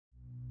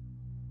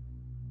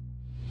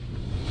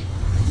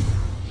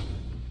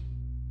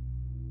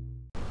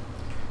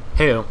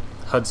Heyo,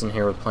 Hudson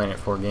here with Planet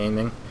 4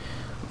 Gaming.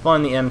 I'm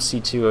flying the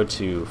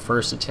MC.202,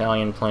 first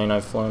Italian plane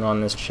I've flown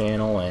on this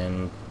channel,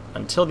 and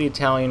until the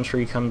Italian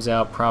tree comes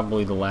out,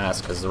 probably the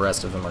last, because the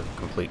rest of them are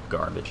complete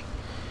garbage.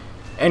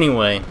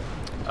 Anyway,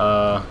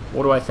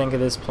 what do I think of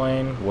this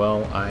plane?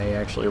 Well, I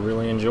actually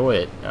really enjoy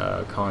it,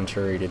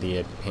 contrary to the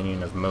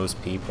opinion of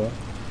most people.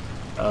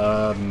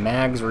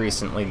 Mags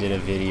recently did a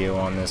video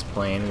on this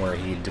plane where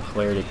he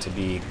declared it to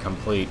be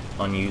complete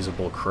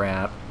unusable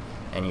crap,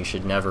 and you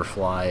should never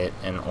fly it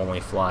and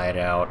only fly it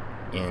out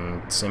in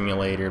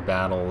simulator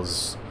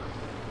battles,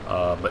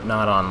 but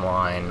not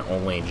online,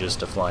 only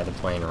just to fly the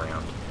plane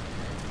around.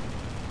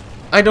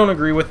 I don't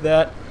agree with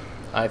that.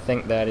 I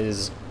think that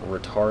is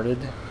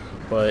retarded,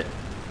 but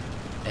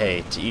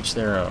hey, to each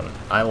their own.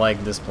 I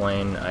like this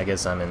plane. I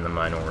guess I'm in the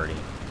minority.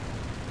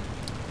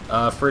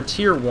 For a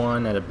Tier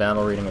 1 at a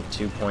battle rating of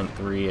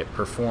 2.3, it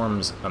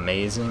performs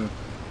amazing,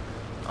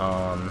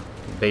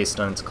 based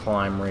on its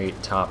climb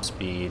rate, top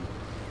speed.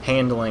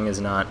 Handling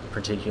is not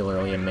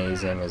particularly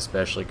amazing,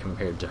 especially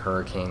compared to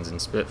Hurricanes and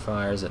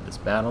Spitfires at this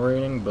battle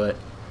rating, but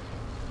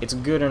it's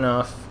good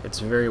enough. It's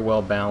very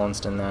well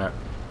balanced in that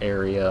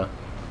area,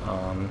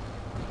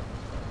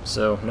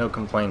 so no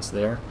complaints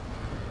there.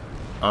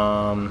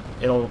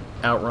 It'll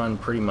outrun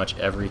pretty much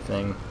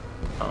everything.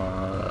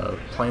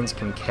 Planes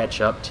can catch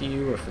up to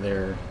you if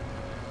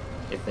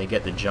they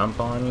get the jump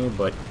on you,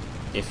 but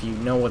if you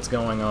know what's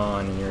going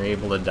on and you're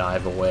able to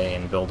dive away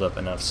and build up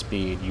enough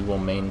speed, you will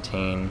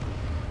maintain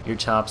your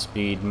top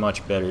speed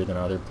much better than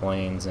other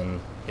planes,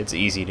 and it's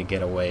easy to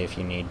get away if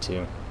you need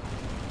to.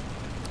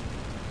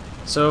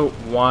 So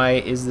why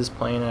is this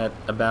plane at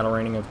a battle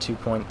rating of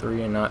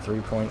 2.3 and not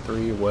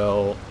 3.3?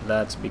 Well,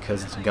 that's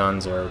because its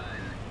guns are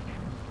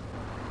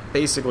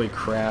basically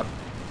crap.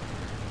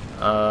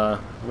 Well,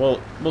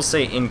 we'll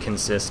say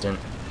inconsistent.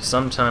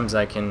 Sometimes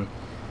I can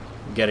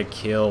get a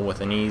kill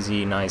with an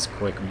easy, nice,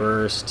 quick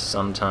burst.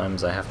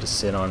 Sometimes I have to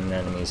sit on an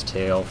enemy's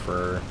tail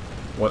for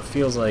what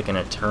feels like an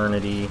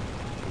eternity,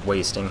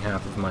 wasting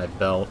half of my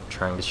belt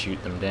trying to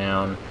shoot them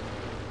down.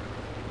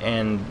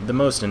 And the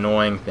most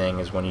annoying thing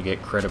is when you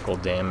get critical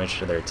damage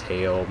to their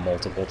tail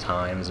multiple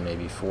times,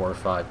 maybe 4 or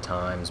 5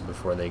 times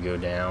before they go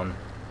down,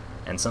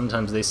 and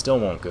sometimes they still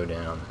won't go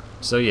down.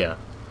 So yeah,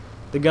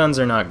 the guns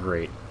are not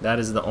great. That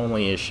is the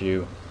only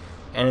issue,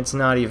 and it's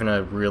not even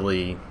a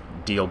really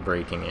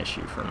deal-breaking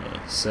issue for me.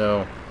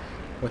 So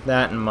with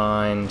that in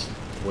mind,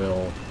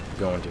 we'll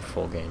go into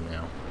full game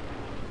now.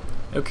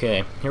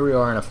 Okay, here we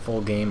are in a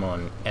full game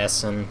on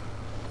Essen.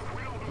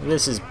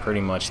 This is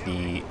pretty much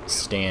the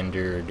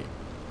standard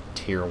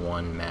Tier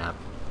 1 map.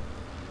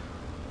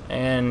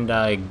 And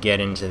I get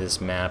into this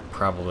map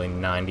probably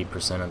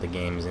 90% of the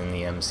games in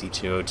the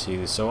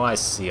MC.202, so I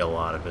see a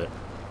lot of it.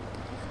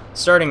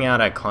 Starting out,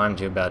 I climbed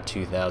to about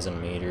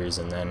 2,000 meters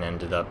and then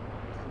ended up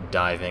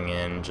diving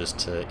in just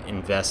to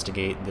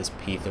investigate this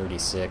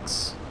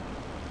P-36.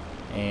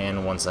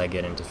 And once I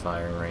get into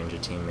firing range, a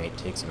teammate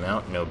takes him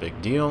out. No big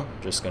deal.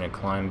 Just gonna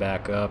climb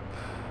back up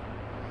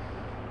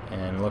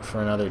and look for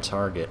another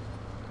target.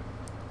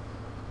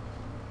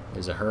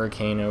 There's a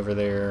Hurricane over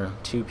there,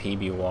 2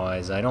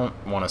 PBYs. I don't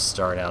want to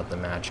start out the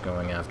match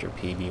going after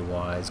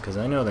PBYs because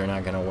I know they're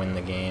not going to win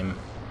the game,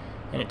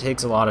 and it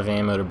takes a lot of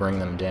ammo to bring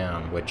them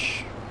down,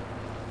 which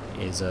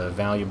is a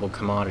valuable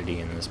commodity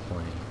in this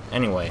plane.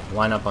 Anyway,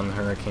 line up on the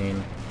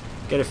Hurricane,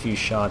 get a few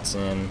shots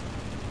in,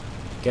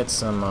 get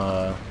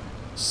some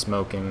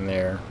smoking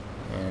there,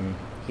 and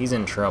he's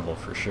in trouble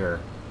for sure.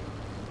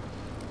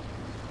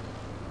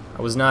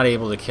 I was not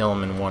able to kill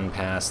him in one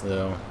pass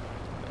though.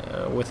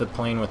 With a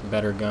plane with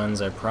better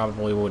guns I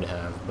probably would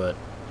have, but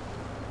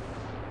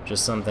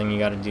just something you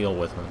gotta deal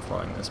with when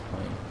flying this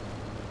plane.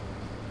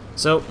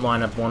 So,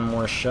 line up one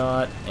more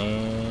shot,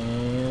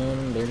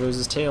 and there goes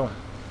his tail.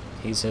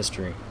 He's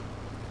history.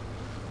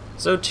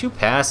 So 2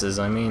 passes,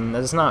 I mean,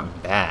 that's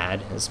not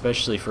bad,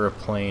 especially for a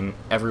plane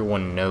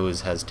everyone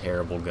knows has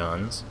terrible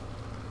guns.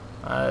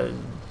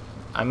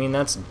 I mean,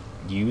 that's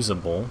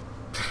usable.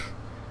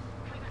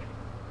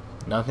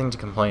 Nothing to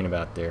complain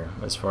about there,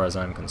 as far as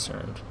I'm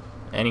concerned.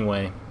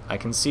 Anyway, I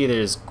can see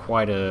there's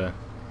quite a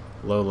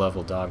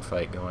low-level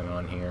dogfight going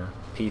on here.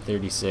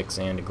 P-36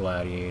 and a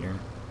Gladiator.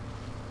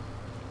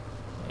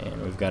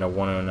 And we've got a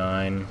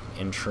 109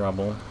 in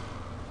trouble.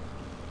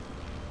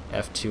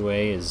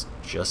 F2A is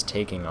just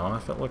taking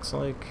off, it looks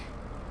like.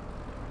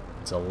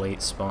 It's a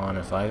late spawn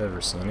if I've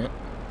ever seen it.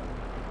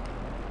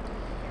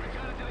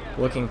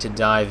 Looking to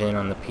dive in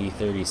on the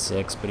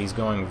P-36, but he's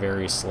going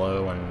very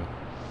slow and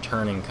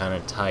turning kind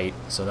of tight,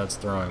 so that's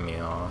throwing me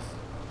off.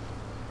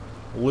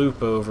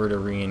 Loop over to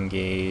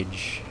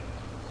re-engage,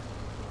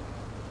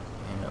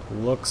 and it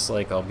looks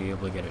like I'll be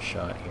able to get a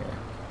shot here.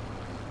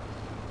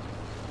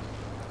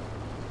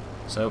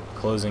 So,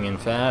 closing in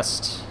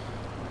fast.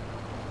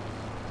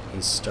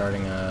 He's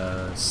starting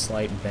a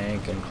slight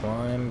bank and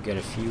climb, get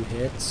a few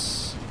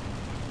hits,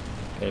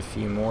 get a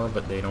few more,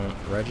 but they don't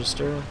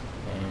register,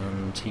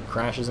 and he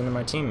crashes into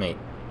my teammate.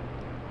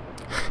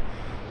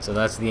 So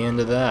that's the end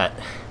of that.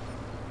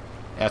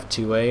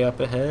 F2A up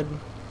ahead.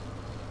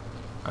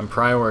 I'm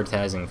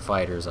prioritizing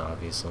fighters,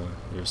 obviously.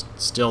 There's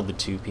still the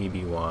 2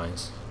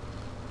 PBYs.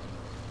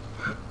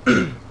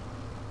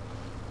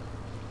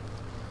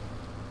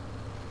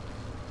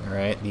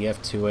 Alright, the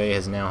F2A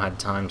has now had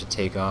time to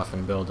take off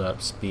and build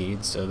up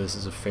speed, so this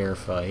is a fair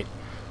fight.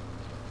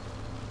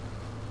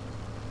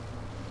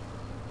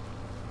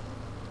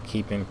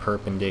 Keeping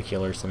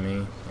perpendicular to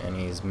me, and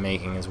he's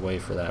making his way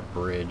for that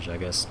bridge, I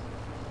guess,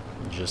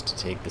 just to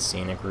take the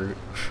scenic route.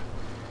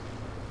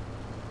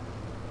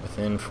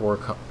 Within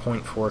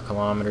 0.4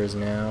 kilometers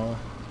now.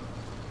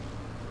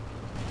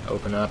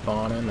 Open up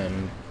on him,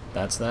 and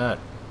that's that.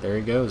 There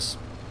he goes.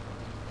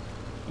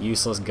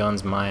 Useless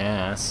guns my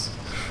ass.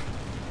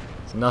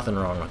 There's nothing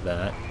wrong with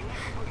that.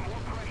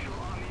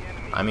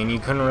 I mean, you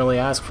couldn't really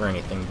ask for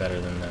anything better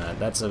than that.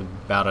 That's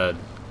about a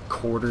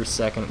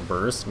quarter-second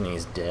burst, and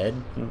he's dead.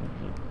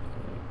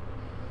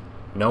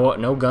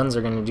 No guns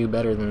are going to do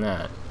better than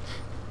that.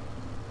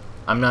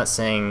 I'm not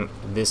saying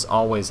this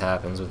always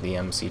happens with the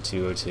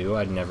MC.202.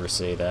 I'd never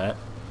say that.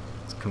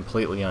 It's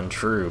completely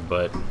untrue,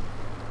 but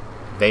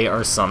they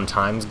are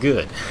sometimes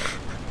good.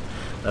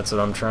 That's what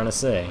I'm trying to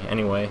say.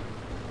 Anyway,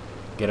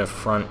 get a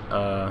front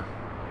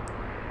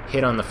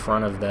hit on the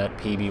front of that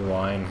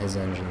PBY and his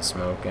engine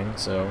smoking,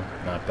 so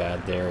not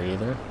bad there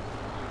either.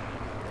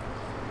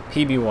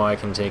 PBY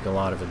can take a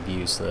lot of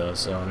abuse though,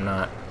 so I'm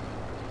not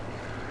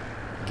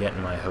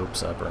getting my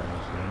hopes up or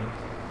anything.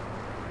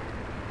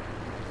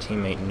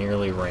 Teammate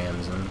nearly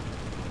rams him.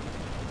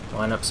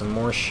 Line up some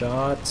more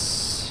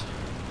shots.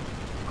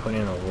 Put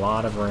in a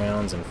lot of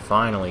rounds and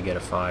finally get a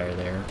fire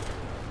there.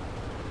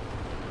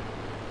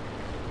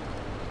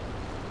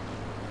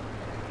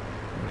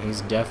 And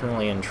he's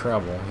definitely in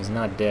trouble. He's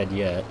not dead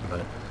yet,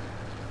 but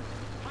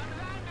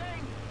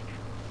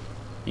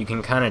you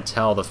can kind of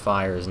tell the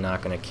fire is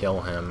not going to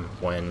kill him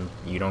when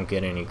you don't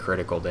get any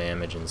critical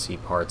damage and see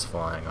parts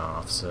flying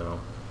off, so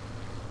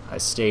I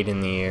stayed in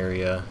the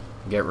area.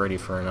 Get ready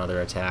for another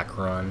attack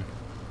run.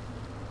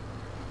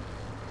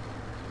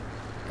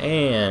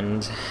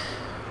 And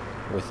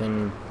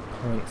within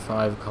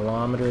 0.5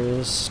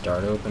 kilometers,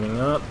 start opening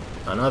up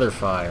another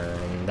fire,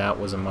 and that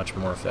was a much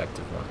more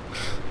effective one.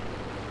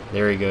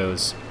 There he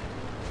goes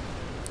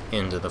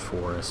into the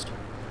forest.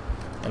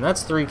 And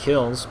that's 3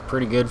 kills,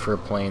 pretty good for a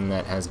plane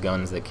that has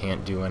guns that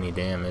can't do any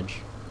damage.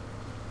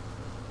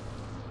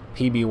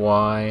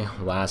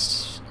 PBY,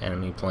 last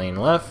enemy plane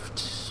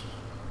left.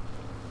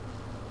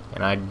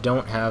 And I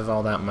don't have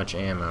all that much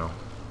ammo.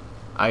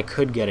 I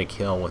could get a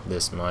kill with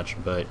this much,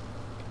 but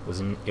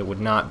it would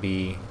not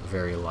be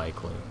very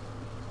likely.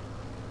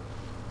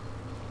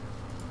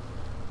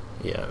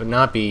 Yeah, it would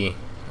not be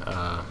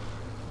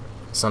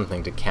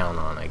something to count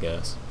on, I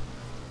guess.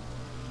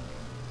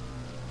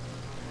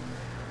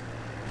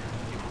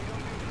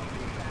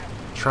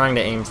 Trying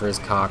to aim for his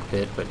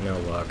cockpit, but no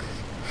luck.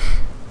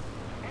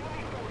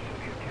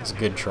 It's a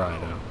good try,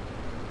 though.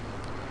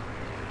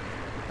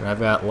 And I've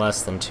got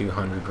less than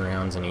 200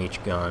 rounds in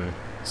each gun,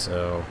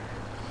 so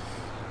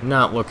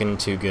not looking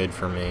too good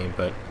for me,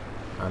 but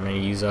I'm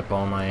going to use up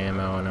all my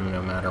ammo on him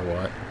no matter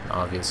what,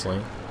 obviously.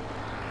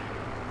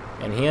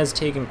 And he has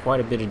taken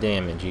quite a bit of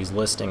damage. He's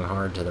listing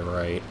hard to the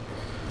right.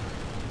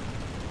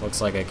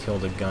 Looks like I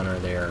killed a gunner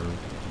there and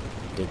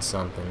did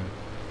something.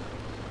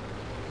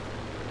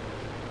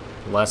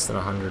 Less than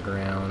 100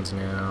 rounds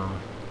now.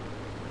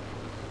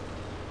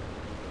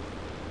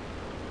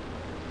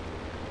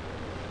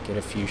 Get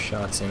a few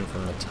shots in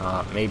from the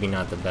top. Maybe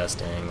not the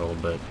best angle,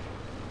 but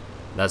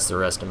that's the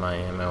rest of my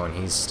ammo, and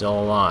he's still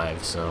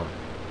alive, so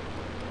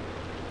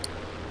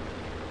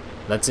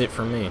that's it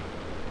for me.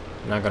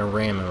 I'm not gonna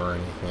ram him or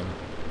anything.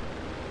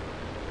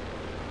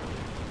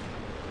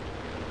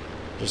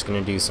 Just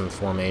gonna do some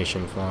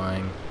formation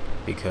flying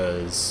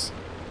because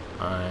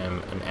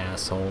I'm an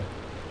asshole.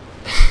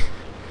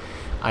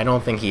 I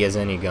don't think he has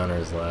any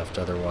gunners left,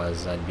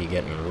 otherwise I'd be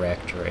getting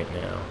wrecked right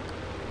now.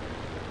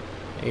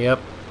 Yep.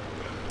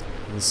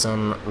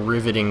 Some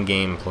riveting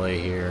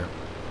gameplay here.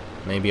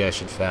 Maybe I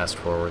should fast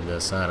forward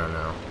this, I don't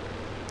know.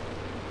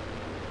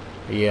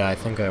 But yeah, I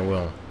think I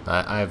will.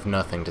 I have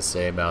nothing to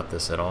say about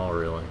this at all,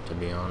 really, to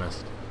be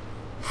honest.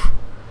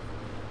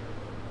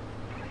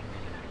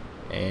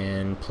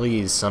 And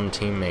please, some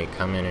teammate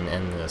come in and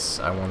end this.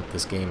 I want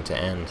this game to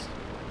end.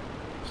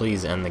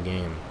 Please end the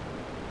game.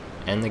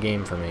 End the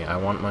game for me. I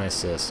want my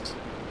assist.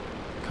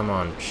 Come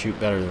on, shoot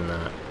better than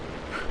that.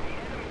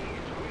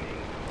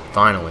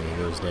 Finally, he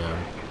goes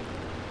down.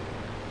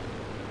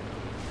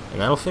 And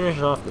that'll finish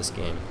off this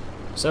game.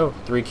 So,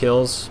 3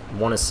 kills,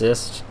 1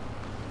 assist.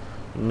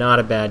 Not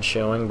a bad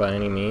showing by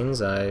any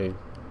means. I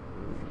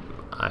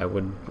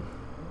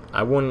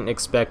wouldn't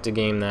expect a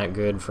game that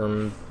good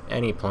from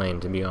any plane,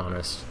 to be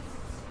honest.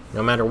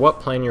 No matter what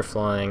plane you're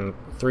flying,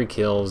 3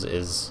 kills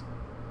is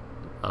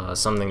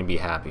something to be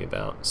happy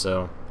about.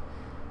 So,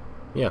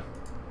 yeah,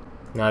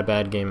 not a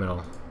bad game at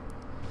all.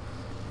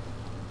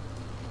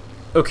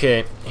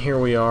 Okay, here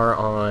we are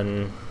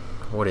on,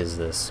 what is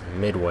this,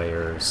 Midway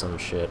or some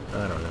shit,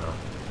 I don't know.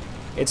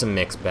 It's a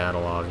mixed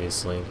battle,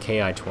 obviously.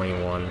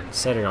 KI-21,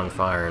 set it on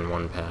fire in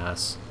 1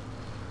 pass.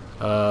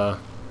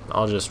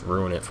 I'll just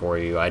ruin it for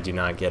you. I do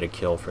not get a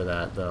kill for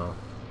that, though.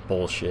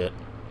 Bullshit.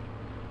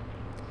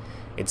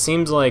 It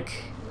seems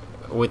like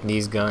with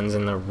these guns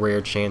and the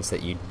rare chance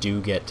that you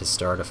do get to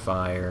start a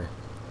fire,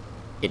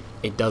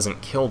 it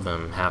doesn't kill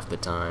them half the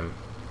time.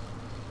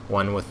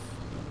 When with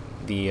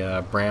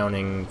the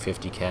Browning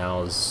 50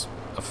 cals,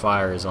 a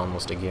fire is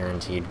almost a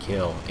guaranteed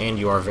kill, and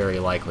you are very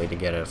likely to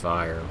get a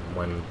fire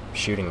when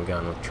shooting a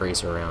gun with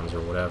tracer rounds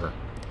or whatever.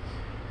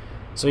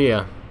 So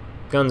yeah,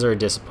 guns are a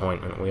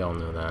disappointment, we all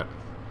know that.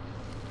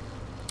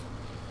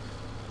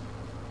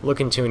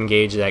 Looking to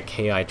engage that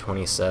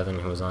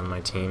KI-27 who was on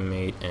my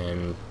teammate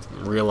and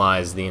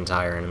realized the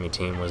entire enemy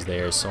team was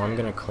there, so I'm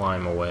gonna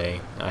climb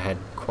away. I had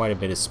quite a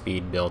bit of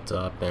speed built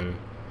up, and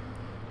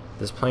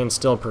this plane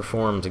still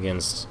performed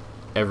against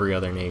every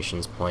other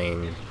nation's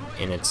plane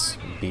in its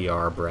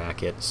BR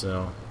bracket,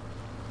 so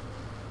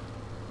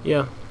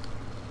yeah,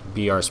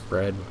 BR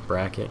spread,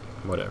 bracket,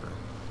 whatever.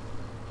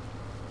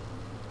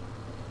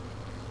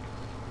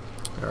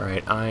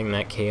 Alright, eyeing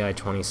that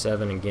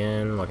KI-27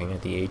 again, looking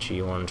at the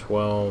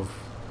HE-112.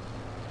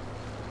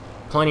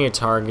 Plenty of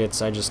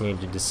targets, I just need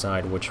to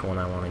decide which one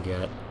I want to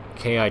get.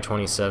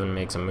 KI-27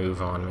 makes a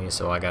move on me,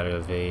 so I gotta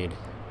evade.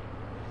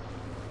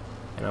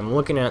 And I'm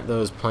looking at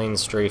those planes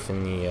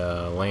strafing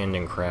the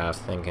landing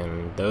craft,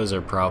 thinking those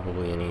are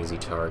probably an easy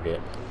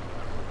target.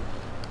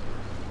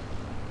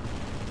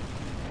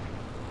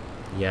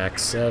 Yak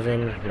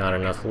 7, not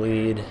enough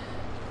lead.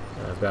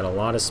 I've got a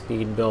lot of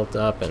speed built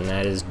up, and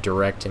that is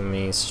directing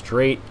me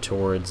straight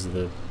towards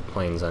the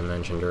planes I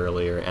mentioned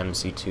earlier,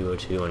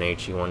 MC.202 and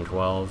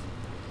HE-112.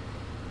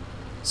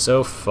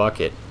 So fuck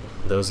it.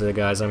 Those are the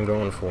guys I'm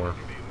going for.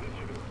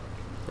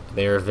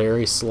 They are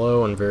very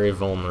slow and very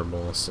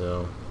vulnerable,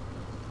 so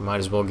might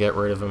as well get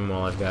rid of them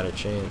while I've got a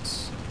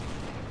chance.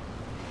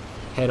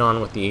 Head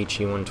on with the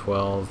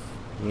HE-112.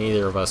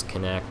 Neither of us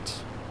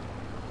connect.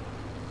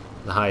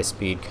 The high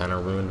speed kind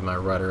of ruined my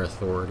rudder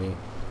authority.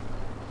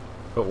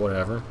 But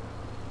whatever.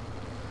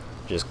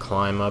 Just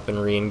climb up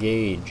and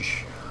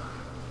re-engage.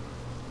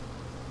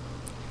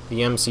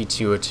 The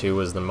MC.202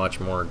 was the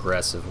much more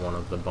aggressive one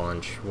of the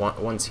bunch.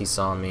 Once he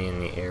saw me in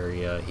the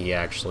area, he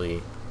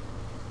actually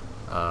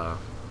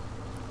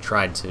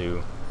tried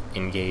to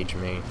engage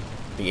me.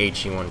 The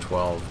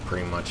HE-112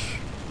 pretty much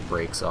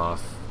breaks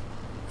off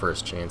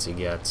first chance he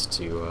gets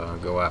to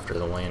go after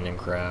the landing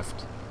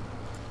craft.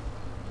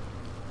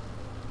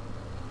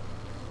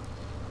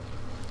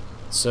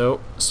 So,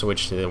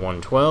 switch to the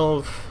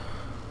 112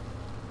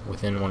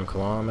 within 1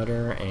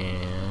 kilometer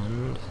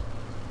and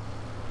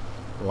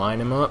line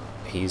him up.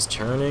 He's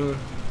turning.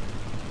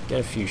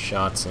 Get a few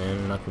shots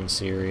in, nothing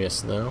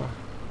serious though.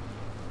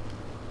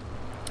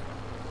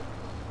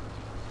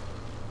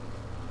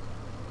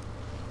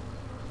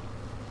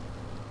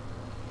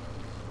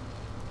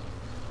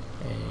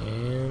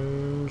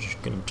 And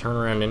just gonna turn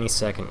around any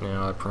second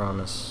now, I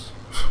promise.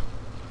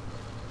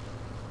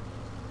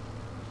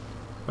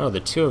 Oh,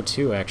 the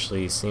 202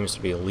 actually seems to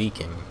be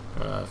leaking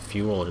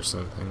fuel or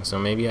something, so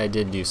maybe I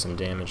did do some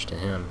damage to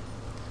him.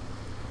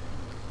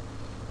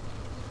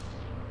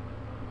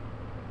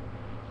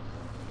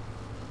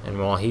 And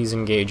while he's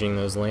engaging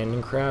those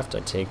landing craft, I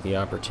take the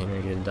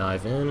opportunity to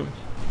dive in,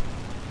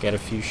 get a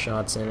few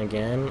shots in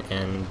again,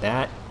 and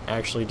that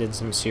actually did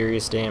some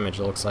serious damage.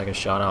 It looks like I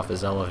shot off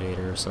his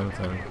elevator or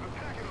something.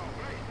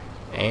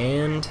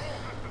 And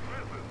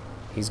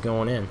he's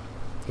going in.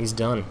 He's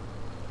done.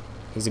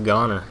 He's a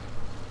goner.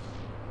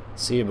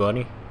 See you,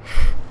 buddy.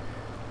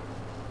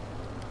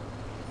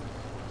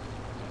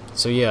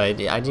 So yeah, I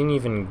didn't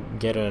even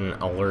get an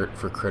alert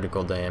for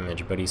critical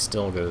damage, but he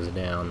still goes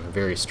down.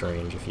 Very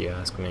strange, if you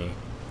ask me.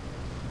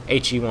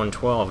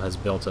 HE-112 has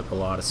built up a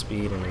lot of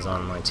speed and is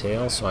on my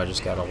tail, so I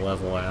just gotta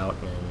level out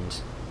and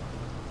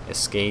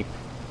escape.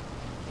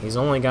 He's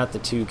only got the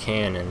 2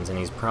 cannons, and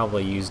he's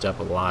probably used up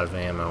a lot of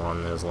ammo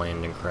on those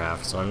landing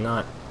craft, so I'm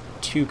not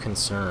too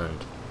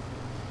concerned.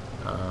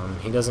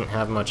 He doesn't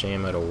have much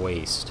ammo to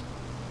waste.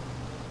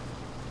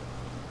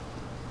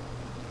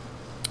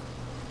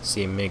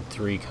 See a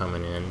MiG-3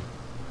 coming in.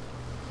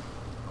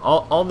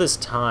 All this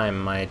time,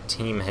 my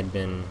team had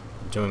been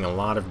doing a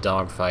lot of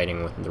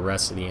dogfighting with the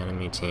rest of the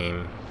enemy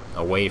team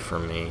away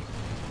from me.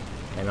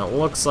 And it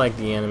looks like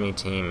the enemy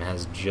team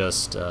has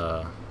just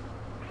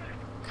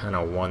kind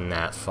of won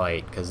that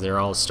fight, because they're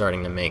all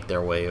starting to make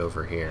their way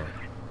over here.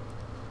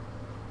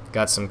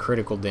 Got some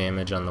critical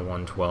damage on the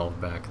 112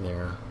 back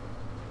there.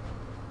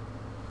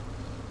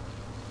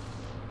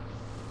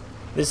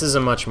 This is a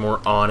much more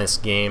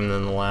honest game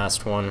than the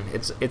last one.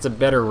 It's a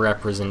better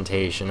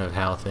representation of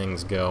how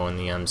things go in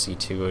the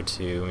MC.202.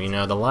 You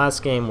know, the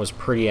last game was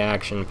pretty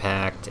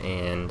action-packed,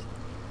 and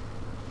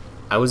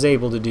I was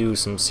able to do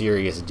some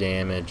serious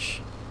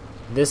damage.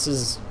 This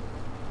is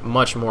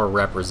much more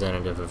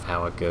representative of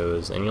how it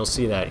goes, and you'll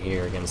see that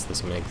here against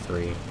this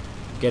MiG-3.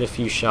 Get a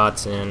few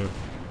shots in,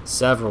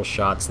 several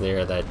shots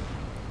there that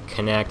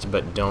connect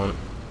but don't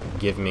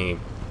give me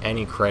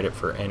any credit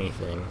for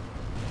anything.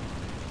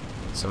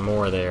 Some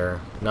more there.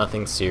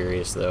 Nothing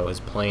serious though. His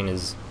plane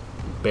is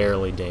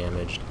barely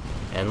damaged.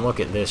 And look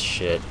at this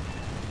shit.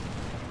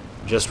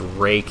 just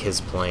rake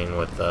his plane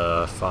with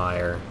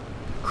fire.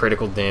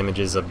 Critical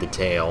damages of the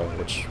tail,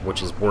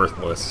 which is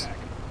worthless.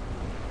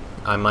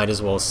 I might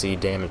as well see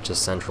damage to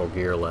central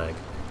gear leg.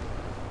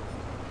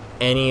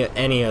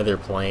 Any other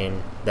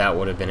plane, that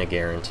would have been a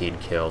guaranteed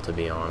kill, to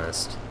be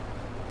honest.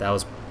 That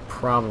was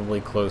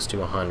probably close to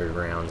 100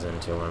 rounds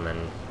into him,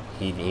 and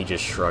he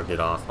just shrugged it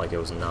off like it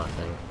was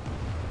nothing.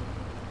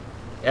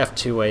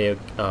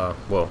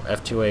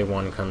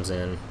 F2A1 comes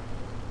in,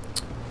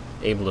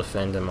 able to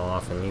fend him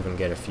off and even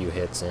get a few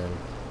hits in.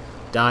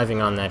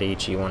 Diving on that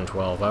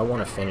HE-112, I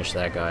want to finish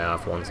that guy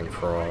off once and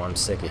for all. I'm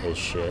sick of his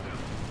shit.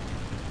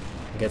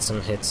 Get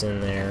some hits in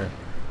there.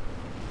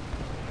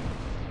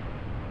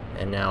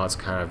 And now it's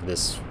kind of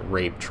this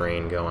rape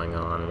train going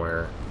on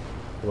where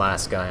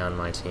last guy on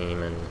my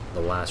team and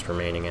the last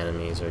remaining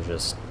enemies are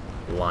just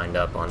lined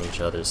up on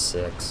each other's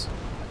six.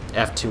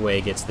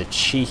 F2A gets the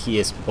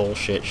cheekiest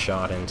bullshit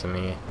shot into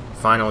me.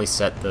 Finally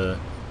set the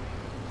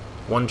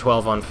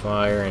 112 on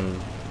fire and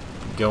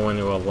go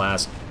into a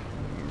last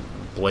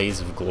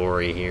blaze of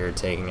glory here,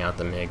 taking out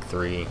the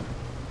MiG-3.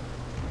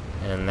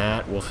 And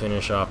that will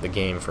finish off the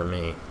game for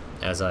me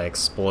as I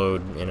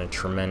explode in a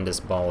tremendous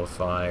ball of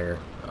fire.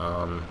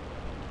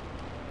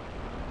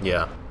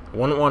 Yeah,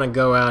 wouldn't want to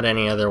go out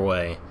any other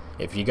way.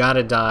 If you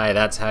gotta die,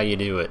 that's how you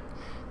do it.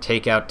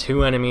 Take out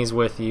 2 enemies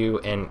with you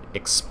and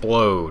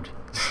explode.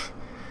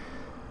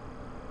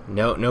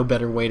 No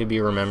better way to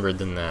be remembered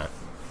than that.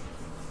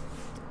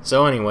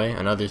 So anyway,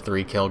 another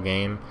 3-kill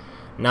game.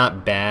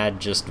 Not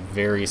bad, just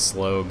very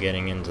slow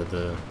getting into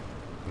the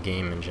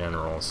game in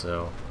general,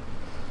 so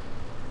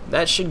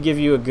that should give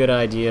you a good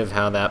idea of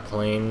how that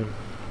plane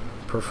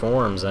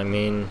performs. I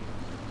mean,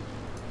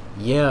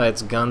 yeah,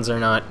 its guns are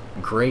not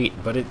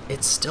great, but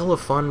it's still a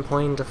fun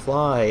plane to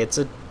fly. It's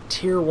a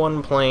tier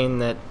 1 plane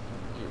that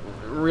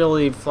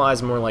really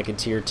flies more like a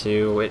tier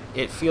 2.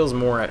 It feels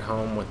more at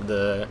home with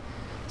the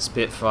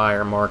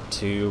Spitfire Mark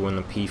II and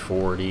the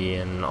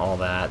P-40 and all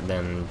that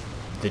than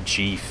the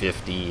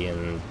G-50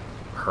 and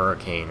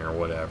Hurricane or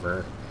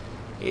whatever.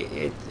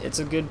 It's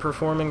a good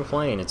performing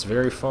plane. It's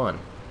very fun.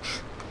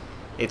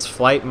 Its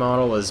flight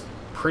model is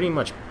pretty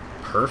much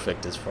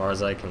perfect as far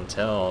as I can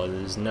tell.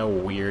 There's no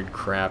weird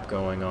crap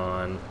going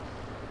on.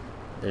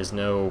 There's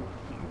no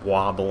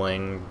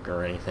wobbling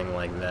or anything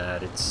like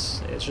that.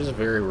 It's just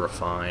very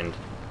refined.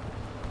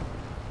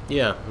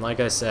 Yeah, like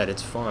I said,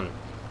 it's fun.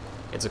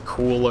 It's a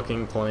cool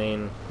looking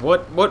plane.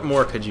 What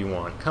more could you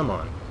want? Come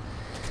on.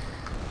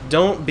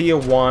 Don't be a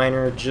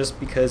whiner just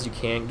because you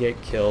can't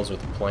get kills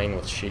with a plane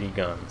with shitty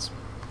guns.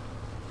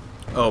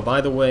 Oh, by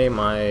the way,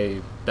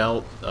 my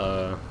belt,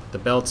 the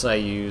belts I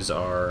use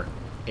are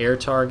air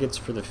targets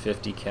for the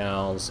 50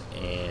 cals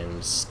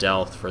and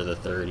stealth for the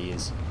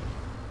 30s.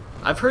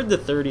 I've heard the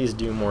 30s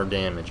do more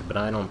damage, but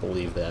I don't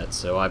believe that,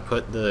 so I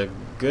put the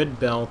good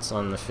belts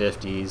on the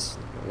 50s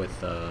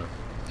with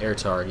air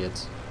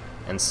targets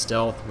and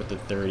stealth with the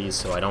 30s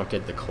so I don't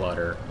get the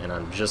clutter, and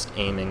I'm just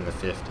aiming the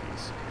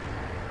 50s.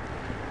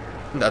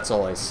 That's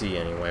all I see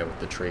anyway with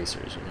the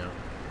tracers, you know.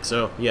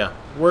 So yeah,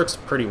 works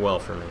pretty well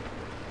for me.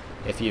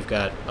 If you've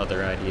got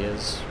other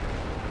ideas,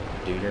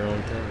 do your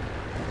own thing.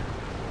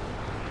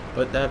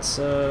 But that's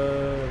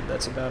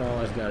about all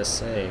I've got to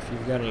say. If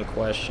you've got any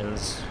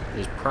questions,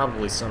 there's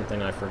probably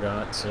something I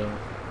forgot, so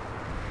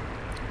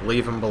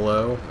leave them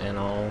below and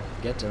I'll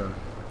get to them.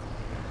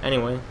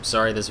 Anyway,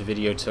 sorry this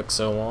video took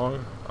so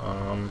long.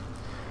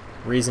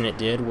 Reason it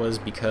did was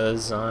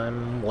because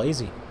I'm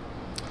lazy.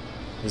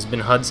 This has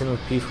been Hudson with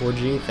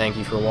P4G. Thank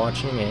you for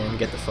watching, and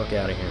get the fuck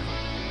out of here.